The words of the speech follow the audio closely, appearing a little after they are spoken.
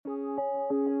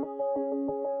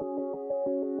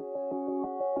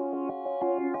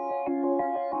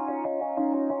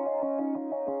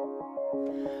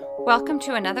Welcome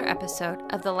to another episode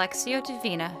of the Lectio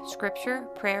Divina Scripture,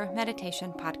 Prayer,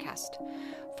 Meditation Podcast.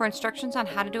 For instructions on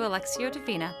how to do a Lectio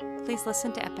Divina, please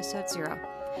listen to episode 0.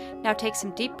 Now take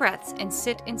some deep breaths and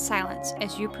sit in silence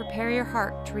as you prepare your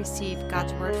heart to receive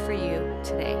God's Word for you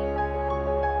today.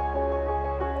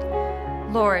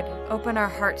 Lord, open our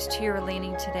hearts to your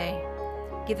leaning today.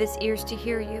 Give us ears to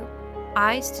hear you,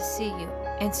 eyes to see you,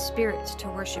 and spirits to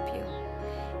worship you.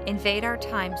 Invade our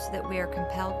time so that we are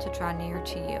compelled to draw near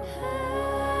to you.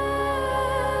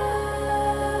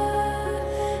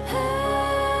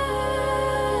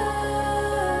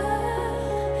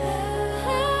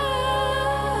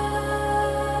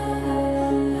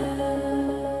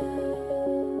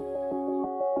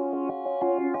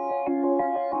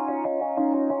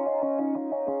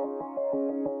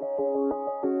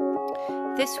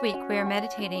 This week we are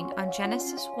meditating on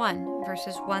Genesis 1,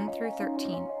 verses 1 through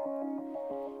 13.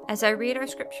 As I read our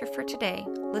scripture for today,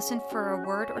 listen for a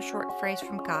word or short phrase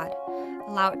from God.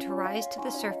 Allow it to rise to the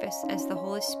surface as the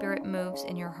Holy Spirit moves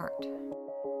in your heart.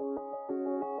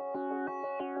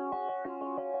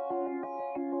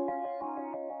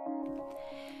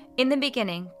 In the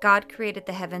beginning, God created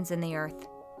the heavens and the earth.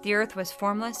 The earth was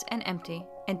formless and empty,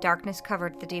 and darkness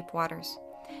covered the deep waters.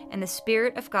 And the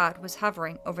Spirit of God was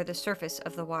hovering over the surface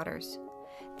of the waters.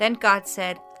 Then God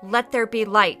said, "Let there be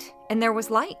light," and there was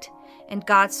light. And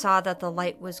God saw that the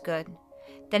light was good.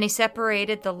 Then he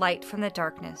separated the light from the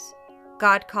darkness.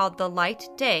 God called the light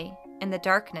day, and the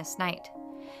darkness night.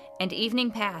 And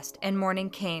evening passed, and morning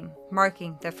came,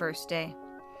 marking the first day.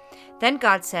 Then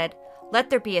God said, "Let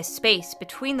there be a space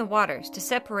between the waters to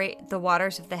separate the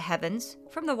waters of the heavens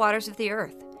from the waters of the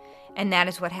earth." And that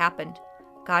is what happened.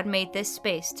 God made this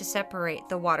space to separate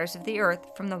the waters of the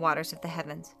earth from the waters of the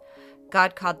heavens.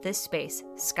 God called this space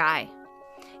sky.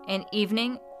 And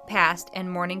evening passed and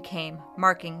morning came,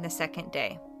 marking the second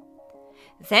day.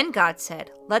 Then God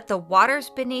said, "Let the waters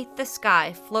beneath the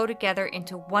sky flow together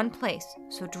into one place,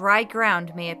 so dry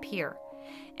ground may appear."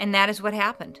 And that is what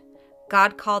happened.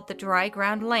 God called the dry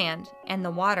ground land, and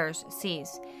the waters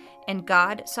seas. And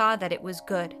God saw that it was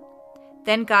good.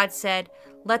 Then God said,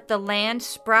 "Let the land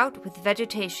sprout with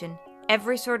vegetation,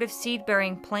 every sort of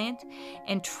seed-bearing plant,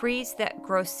 and trees that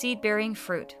grow seed-bearing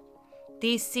fruit.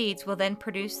 These seeds will then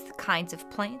produce the kinds of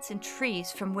plants and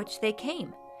trees from which they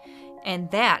came."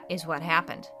 And that is what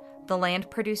happened. The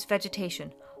land produced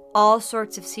vegetation, all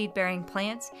sorts of seed-bearing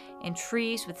plants, and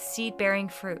trees with seed-bearing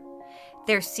fruit.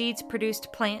 Their seeds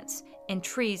produced plants and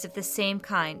trees of the same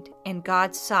kind, and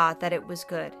God saw that it was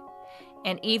good.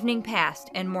 And evening passed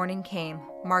and morning came,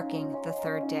 marking the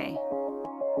third day.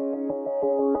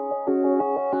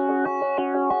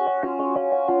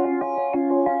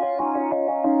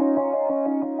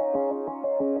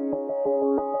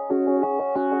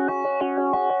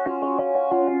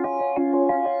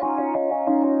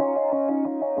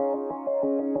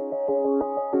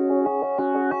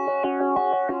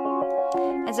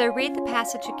 As I read the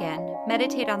passage again,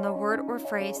 meditate on the word or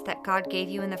phrase that God gave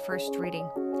you in the first reading.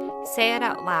 Say it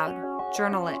out loud,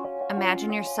 journal it,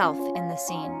 imagine yourself in the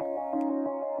scene.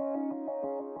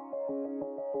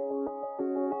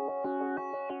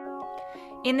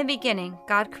 In the beginning,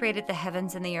 God created the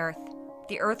heavens and the earth.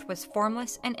 The earth was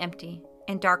formless and empty,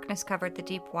 and darkness covered the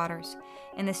deep waters,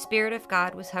 and the Spirit of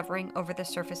God was hovering over the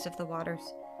surface of the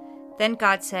waters. Then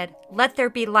God said, "Let there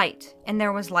be light," and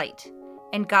there was light.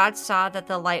 And God saw that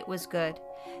the light was good.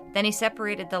 Then he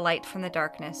separated the light from the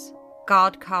darkness.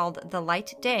 God called the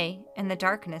light day, and the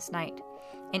darkness night.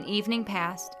 And evening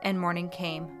passed, and morning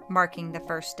came, marking the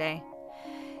first day.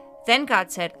 Then God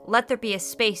said, "Let there be a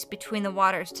space between the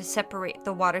waters to separate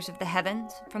the waters of the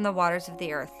heavens from the waters of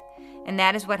the earth." And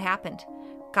that is what happened.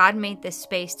 God made this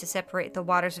space to separate the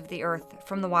waters of the earth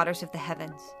from the waters of the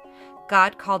heavens.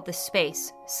 God called the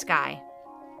space sky.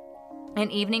 And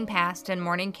evening passed and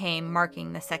morning came,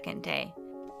 marking the second day.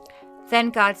 Then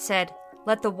God said,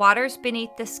 "Let the waters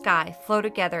beneath the sky flow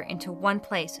together into one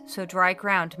place, so dry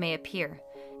ground may appear."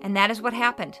 And that is what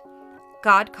happened.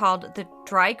 God called the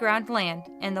dry ground land,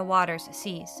 and the waters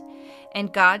seas.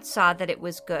 And God saw that it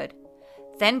was good.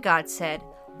 Then God said,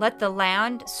 "Let the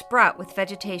land sprout with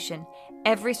vegetation,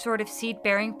 every sort of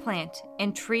seed-bearing plant,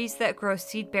 and trees that grow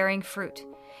seed-bearing fruit.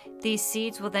 These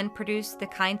seeds will then produce the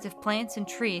kinds of plants and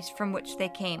trees from which they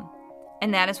came."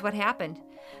 And that is what happened.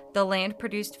 The land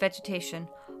produced vegetation,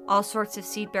 all sorts of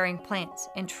seed-bearing plants,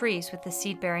 and trees with the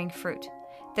seed-bearing fruit.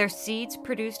 Their seeds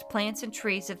produced plants and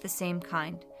trees of the same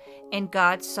kind. And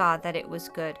God saw that it was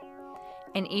good.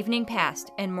 And evening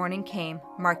passed, and morning came,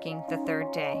 marking the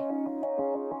third day.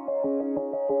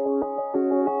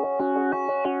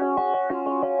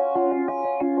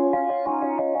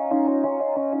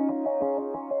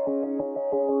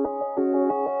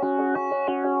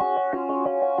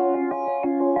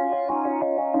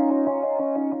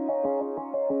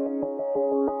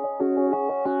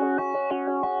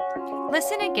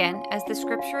 Listen again as the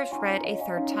scripture is read a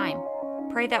third time.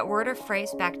 Pray that word or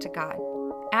phrase back to God.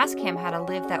 Ask Him how to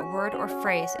live that word or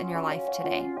phrase in your life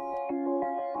today.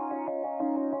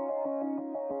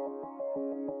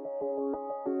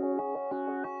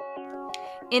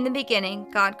 In the beginning,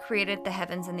 God created the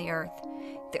heavens and the earth.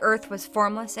 The earth was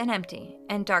formless and empty,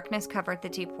 and darkness covered the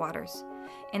deep waters.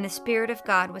 And the Spirit of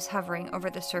God was hovering over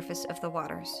the surface of the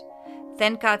waters.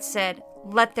 Then God said,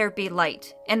 "Let there be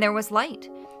light," and there was light.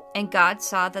 And God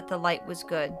saw that the light was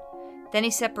good. Then He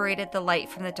separated the light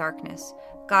from the darkness.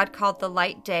 God called the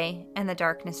light day, and the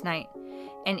darkness night.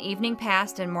 And evening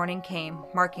passed, and morning came,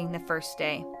 marking the first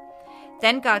day.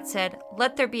 Then God said,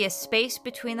 "Let there be a space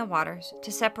between the waters, to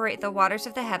separate the waters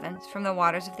of the heavens from the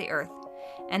waters of the earth."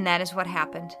 And that is what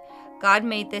happened. God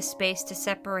made this space to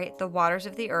separate the waters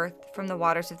of the earth from the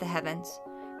waters of the heavens.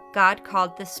 God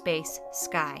called this space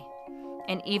sky.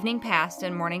 And evening passed,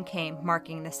 and morning came,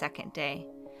 marking the second day.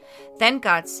 Then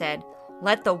God said,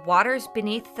 "Let the waters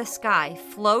beneath the sky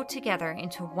flow together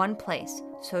into one place,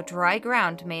 so dry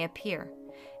ground may appear."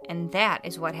 And that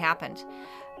is what happened.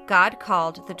 God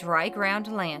called the dry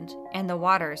ground land, and the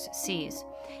waters seas.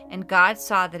 And God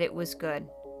saw that it was good.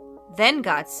 Then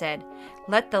God said,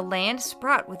 "Let the land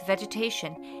sprout with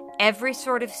vegetation, every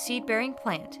sort of seed-bearing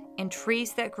plant, and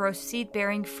trees that grow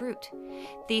seed-bearing fruit.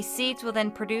 These seeds will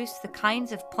then produce the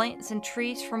kinds of plants and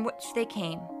trees from which they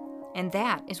came." And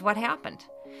that is what happened.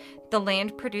 The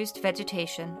land produced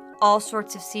vegetation, all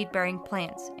sorts of seed-bearing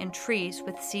plants, and trees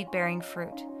with seed-bearing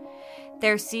fruit.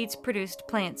 Their seeds produced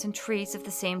plants and trees of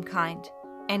the same kind,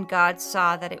 and God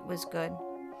saw that it was good.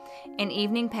 And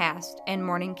evening passed, and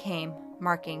morning came,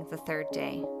 marking the third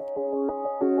day.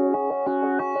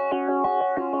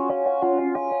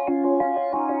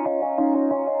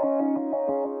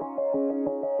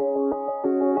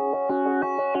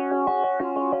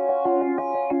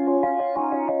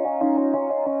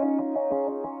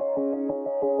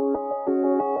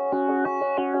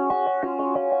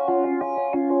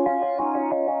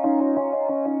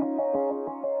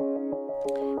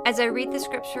 As I read the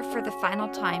scripture for the final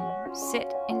time,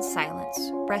 sit in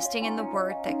silence, resting in the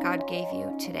word that God gave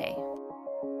you today.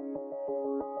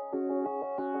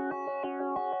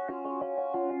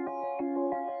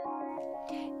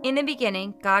 In the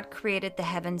beginning, God created the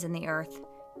heavens and the earth.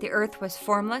 The earth was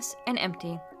formless and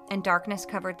empty, and darkness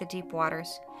covered the deep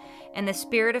waters. And the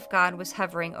Spirit of God was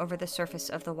hovering over the surface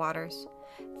of the waters.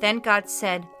 Then God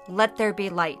said, "Let there be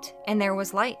light," and there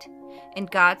was light.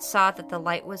 And God saw that the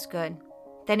light was good.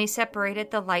 Then He separated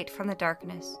the light from the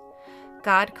darkness.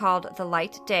 God called the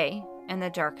light day, and the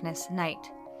darkness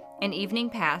night. And evening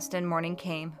passed, and morning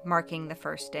came, marking the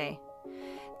first day.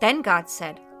 Then God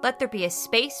said, "Let there be a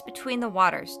space between the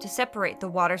waters, to separate the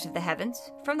waters of the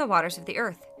heavens from the waters of the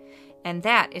earth." And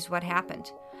that is what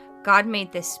happened. God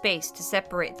made this space to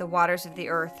separate the waters of the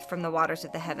earth from the waters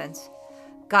of the heavens.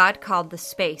 God called the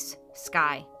space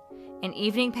sky. And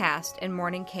evening passed, and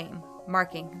morning came,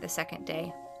 marking the second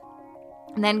day.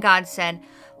 And then God said,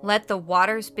 "Let the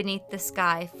waters beneath the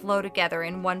sky flow together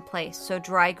in one place, so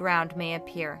dry ground may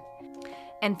appear."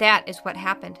 And that is what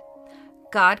happened.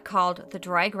 God called the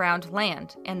dry ground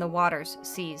land, and the waters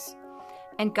seas.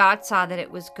 And God saw that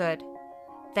it was good.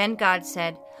 Then God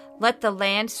said, "Let the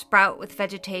land sprout with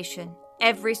vegetation,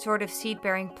 every sort of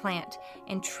seed-bearing plant,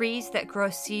 and trees that grow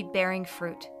seed-bearing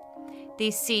fruit.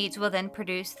 These seeds will then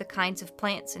produce the kinds of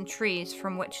plants and trees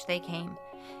from which they came."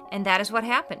 And that is what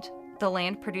happened. The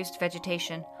land produced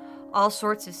vegetation, all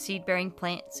sorts of seed-bearing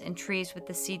plants and trees with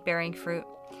the seed-bearing fruit.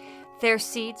 Their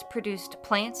seeds produced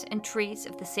plants and trees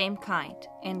of the same kind,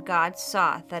 and God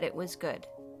saw that it was good.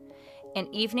 And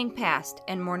evening passed,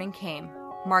 and morning came,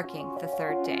 marking the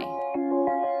third day.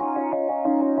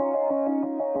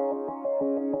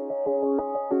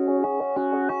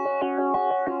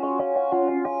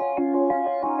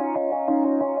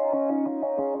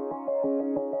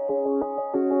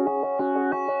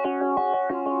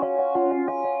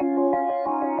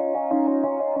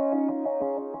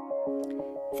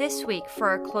 This week, for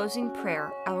our closing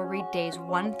prayer, I will read days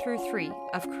 1 through 3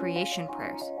 of Creation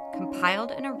Prayers,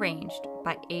 compiled and arranged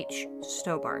by H.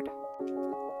 Stobart.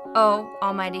 O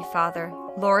Almighty Father,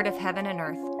 Lord of heaven and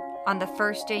earth, on the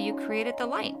first day you created the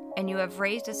light, and you have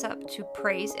raised us up to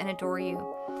praise and adore you.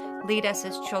 Lead us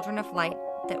as children of light,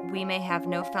 that we may have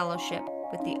no fellowship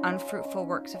with the unfruitful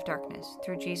works of darkness,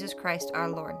 through Jesus Christ our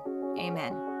Lord.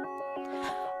 Amen.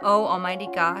 O Almighty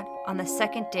God, on the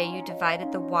second day you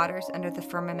divided the waters under the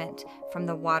firmament from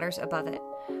the waters above it.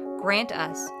 Grant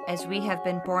us, as we have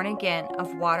been born again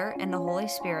of water and the Holy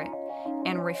Spirit,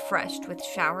 and refreshed with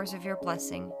showers of your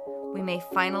blessing, we may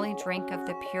finally drink of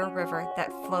the pure river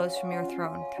that flows from your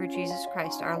throne, through Jesus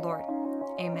Christ our Lord.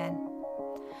 Amen.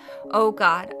 O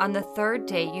God, on the third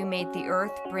day you made the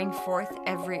earth bring forth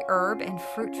every herb and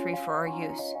fruit tree for our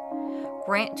use.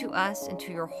 Grant to us and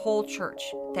to your whole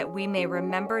church that we may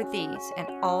remember these and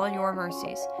all your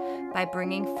mercies by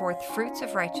bringing forth fruits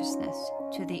of righteousness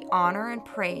to the honor and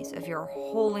praise of your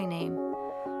holy name,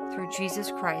 through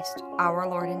Jesus Christ, our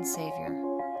Lord and Savior.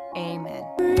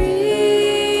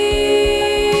 Amen.